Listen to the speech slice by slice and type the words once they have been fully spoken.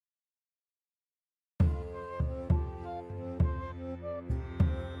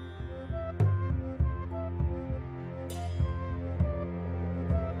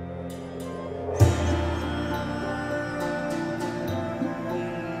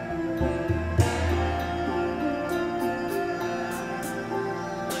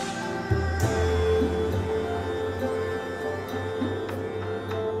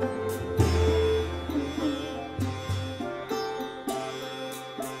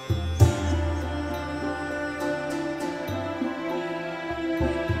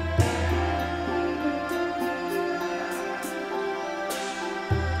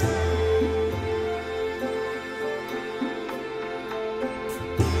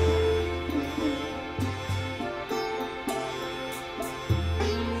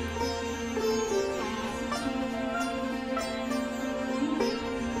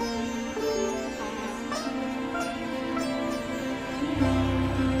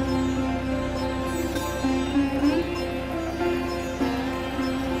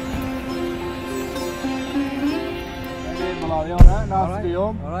Nice to be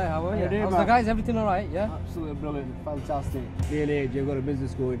home. Alright, how are you? How's the guys? Everything alright, yeah? Absolutely brilliant, fantastic. Me and Reid, you've got a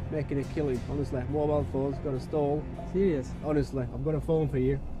business going, making a killing, honestly. Mobile phones, got a stall. Serious? Honestly, I've got a phone for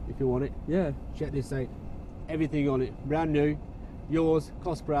you, if you want it. Yeah. Check this out. Everything on it, brand new, yours,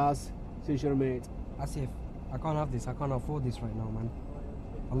 cost price, since you're a mate. Asif, I can't have this, I can't afford this right now, man.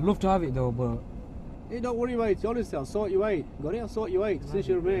 I'd love to have it though, but... Hey, don't worry mate, honestly, I'll sort you out. Got it? I'll sort you out, since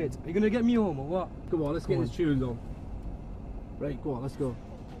you're a mate. Are you gonna get me home or what? Come on, let's get this tune on. Right, go on, let's go.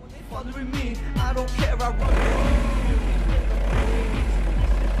 Following me, I don't care, I run.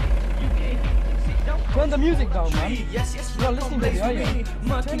 Turn the music down, man. Yes, yes, you're not listening to me, are you?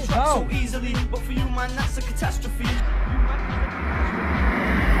 Turn it down. So easily, but for you, man, that's a catastrophe.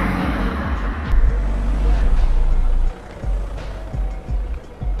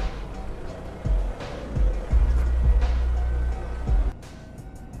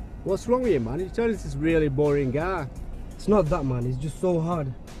 What's wrong with you, man? You turn into this really boring guy. It's not that, man. It's just so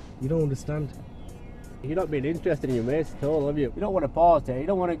hard. You don't understand. You're not being interested in your mates at all, have you? You don't want to party, you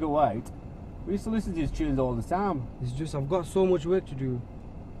don't want to go out. We used to listen to his tunes all the time. It's just I've got so much work to do.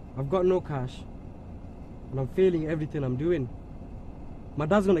 I've got no cash. And I'm failing everything I'm doing. My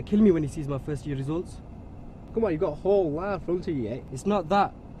dad's gonna kill me when he sees my first year results. Come on, you've got a whole life in front of you, eh? It's not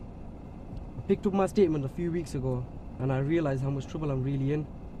that. I picked up my statement a few weeks ago and I realised how much trouble I'm really in.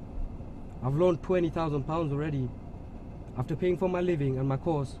 I've loaned £20,000 already. After paying for my living and my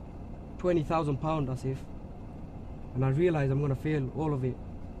course, £20,000 Asif. And I realise I'm going to fail all of it.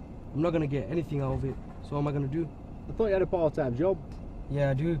 I'm not going to get anything out of it. So what am I going to do? I thought you had a part-time job.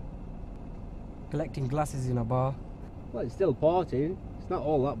 Yeah, I do. Collecting glasses in a bar. Well, it's still partying. It's not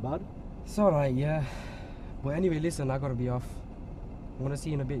all that bad. It's alright, yeah. But anyway, listen, I got to be off. I'm going to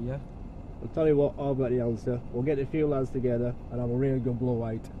see you in a bit, yeah? I'll tell you what, I've got the answer. We'll get a few lads together and have a really good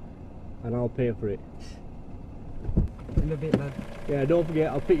blowout. And I'll pay for it. In a bit, lad. Yeah, don't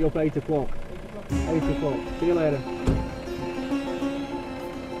forget, I'll pick you up at 8 o'clock. 8 o'clock. See you later.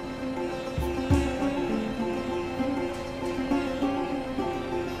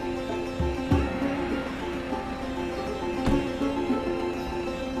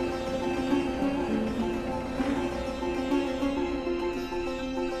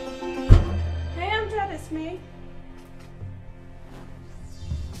 Hey, I'm Dad, it's me.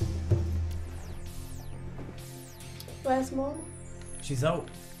 Where's Mum? She's out.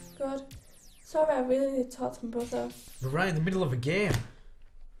 Good. Sorry, I really need to talk to my brother. We're right in the middle of a game.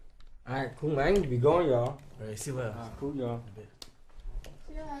 Alright, cool man, we going y'all. Alright, see you later. Cool y'all.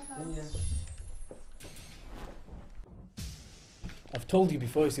 See you later. I've told you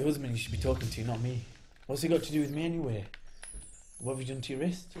before it's your husband you should be talking to, not me. What's it got to do with me anyway? What have you done to your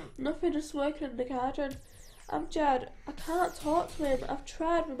wrist? Nothing, just working in the garden. I'm Jad. I can't talk to him. I've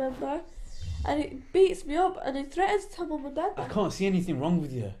tried, remember? And he beats me up and he threatens to tell Mum and Dad. I can't see anything wrong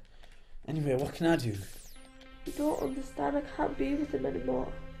with you. Anyway, what can I do? You don't understand, I can't be with him anymore.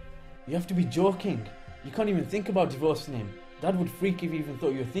 You have to be joking. You can't even think about divorcing him. Dad would freak if you even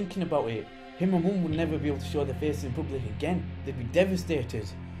thought you were thinking about it. Him and Mum would never be able to show their faces in public again. They'd be devastated.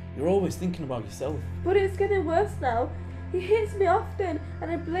 You're always thinking about yourself. But it's getting worse now. He hits me often and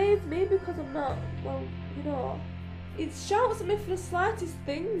he blames me because I'm not, well, you know. He shouts at me for the slightest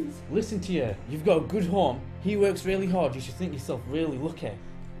things. Listen to you. You've got a good home. He works really hard. You should think yourself really lucky.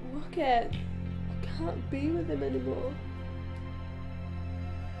 Look at, I can't be with him anymore.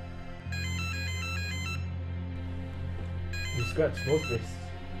 You scratched both wrists.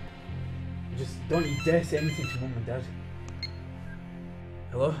 Just don't you dare say anything to Mum and Dad.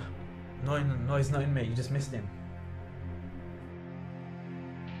 Hello? No, he's not in, mate. You just missed him.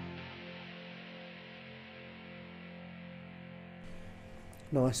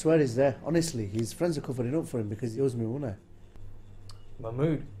 No, I swear he's there. Honestly, his friends are covering up for him because he owes me money.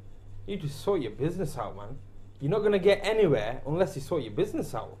 Mahmood, you just sort your business out, man. You're not gonna get anywhere unless you sort your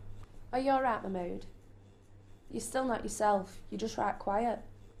business out. Are you alright, Mahmood? You're still not yourself. You're just right quiet.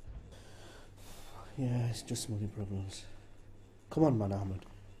 Yeah, it's just money problems. Come on, man, Ahmed.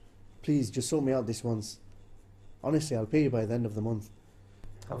 Please, just sort me out this once. Honestly, I'll pay you by the end of the month.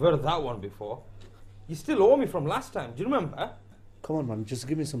 I've heard of that one before. You still owe me from last time, do you remember? Come on, man, just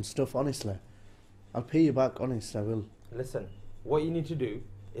give me some stuff, honestly. I'll pay you back, honest, I will. Listen, what you need to do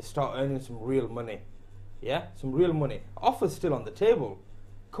is start earning some real money. Yeah? Some real money. Offer's still on the table.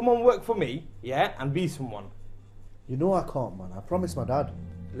 Come on, work for me, yeah, and be someone. You know I can't, man. I promised my dad.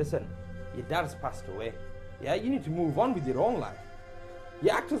 Listen, your dad's passed away. Yeah, you need to move on with your own life. You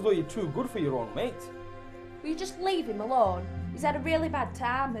act as though you're too good for your own mates. Will you just leave him alone? He's had a really bad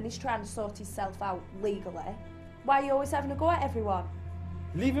time and he's trying to sort himself out legally. Why are you always having a go at everyone?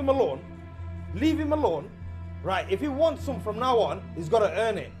 Leave him alone? Leave him alone? Right, if he wants some from now on, he's got to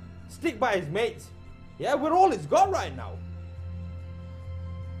earn it. Stick by his mates. Yeah, we're all he's got right now.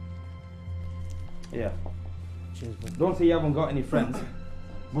 Yeah. Cheers, man. Don't say you haven't got any friends.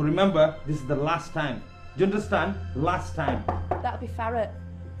 But remember, this is the last time. Do you understand? Last time. That'll be Farrett.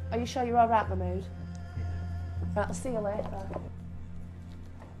 Are you sure you're alright, Mahmood? Yeah. Right, I'll see you later.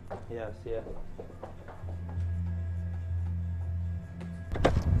 Yes, yeah.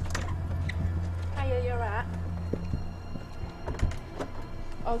 Hiya, you alright?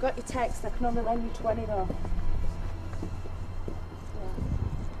 Oh, I got your text. I can only lend you 20 though.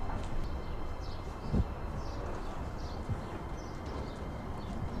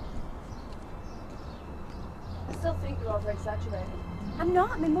 I still think you're over-exaggerating. I'm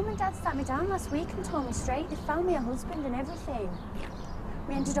not. My mum and dad sat me down last week and told me straight. They found me a husband and everything.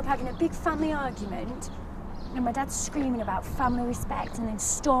 We ended up having a big family argument, and my dad's screaming about family respect and then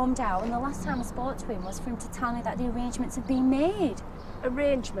stormed out, and the last time I spoke to him was for him to tell me that the arrangements had been made.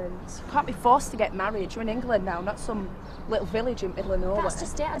 Arrangements? Can't be forced to get married. You're in England now, not some little village in middle of nowhere. That's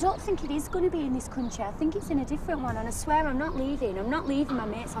just it. I don't think it is going to be in this country. I think it's in a different one, and I swear I'm not leaving. I'm not leaving my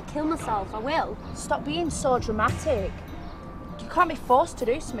mates. I'll kill myself. I will. Stop being so dramatic. You can't be forced to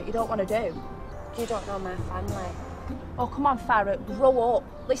do something you don't want to do. You don't know my family. Oh, come on, Farrett, grow up.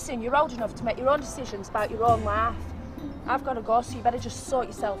 Listen, you're old enough to make your own decisions about your own life. I've got to go, so you better just sort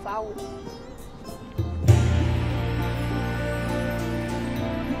yourself out.